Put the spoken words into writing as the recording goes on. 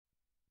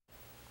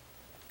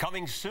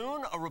Coming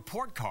soon, a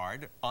report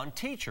card on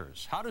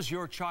teachers. How does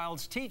your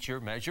child's teacher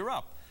measure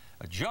up?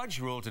 A judge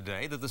ruled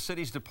today that the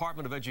city's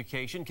Department of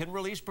Education can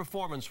release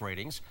performance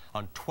ratings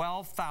on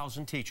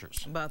 12,000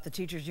 teachers. But the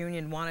teachers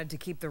union wanted to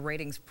keep the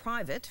ratings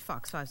private.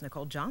 Fox 5's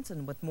Nicole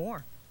Johnson with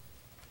more.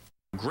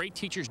 Great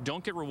teachers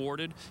don't get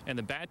rewarded, and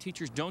the bad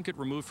teachers don't get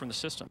removed from the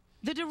system.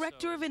 The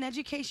director of an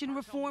education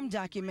reform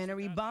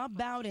documentary, Bob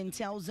Bowdon,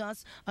 tells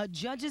us a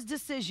judge's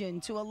decision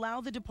to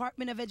allow the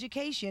Department of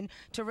Education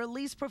to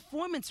release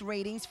performance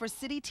ratings for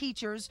city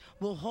teachers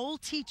will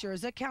hold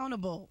teachers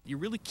accountable. You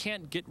really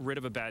can't get rid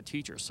of a bad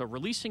teacher. So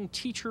releasing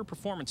teacher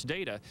performance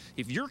data,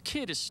 if your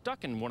kid is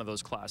stuck in one of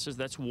those classes,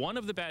 that's one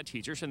of the bad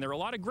teachers, and there are a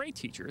lot of great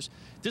teachers,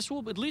 this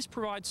will at least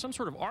provide some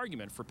sort of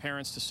argument for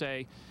parents to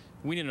say,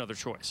 we need another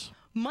choice.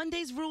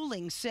 Monday's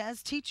ruling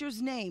says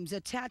teachers' names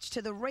attached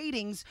to the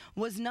ratings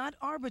was not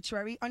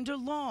arbitrary under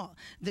law.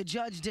 The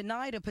judge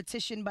denied a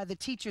petition by the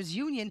teachers'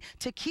 union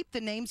to keep the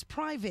names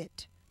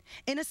private.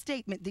 In a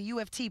statement, the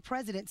UFT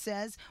president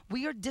says,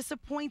 "We are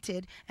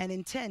disappointed and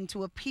intend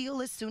to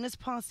appeal as soon as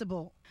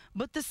possible."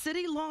 But the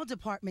city law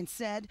department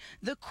said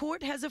the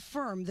court has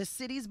affirmed the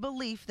city's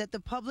belief that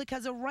the public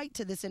has a right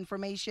to this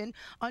information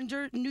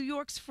under New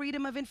York's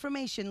Freedom of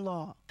Information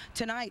law.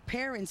 Tonight,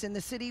 parents in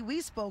the city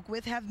we spoke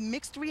with have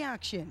mixed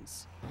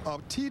reactions. A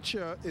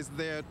teacher is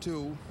there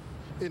to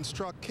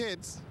instruct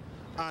kids,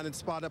 and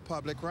it's part of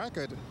public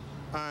record.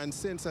 And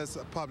since it's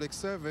a public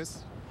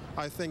service,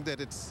 I think that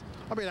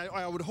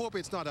I would hope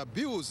it's not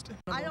abused.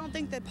 I don't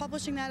think that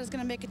publishing that is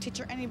going to make a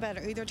teacher any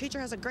better. Either a teacher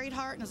has a great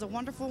heart and is a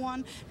wonderful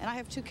one, and I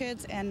have 2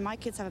 kids, and my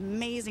kids have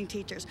amazing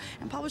teachers.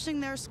 And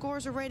publishing their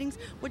scores or ratings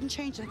wouldn't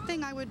change a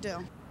thing I would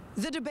do.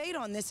 The debate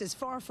on this is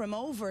far from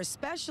over,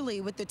 especially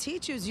with the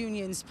teachers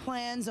union's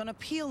plans on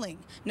appealing.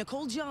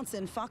 Nicole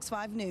Johnson, Fox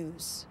 5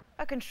 News.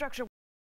 A construction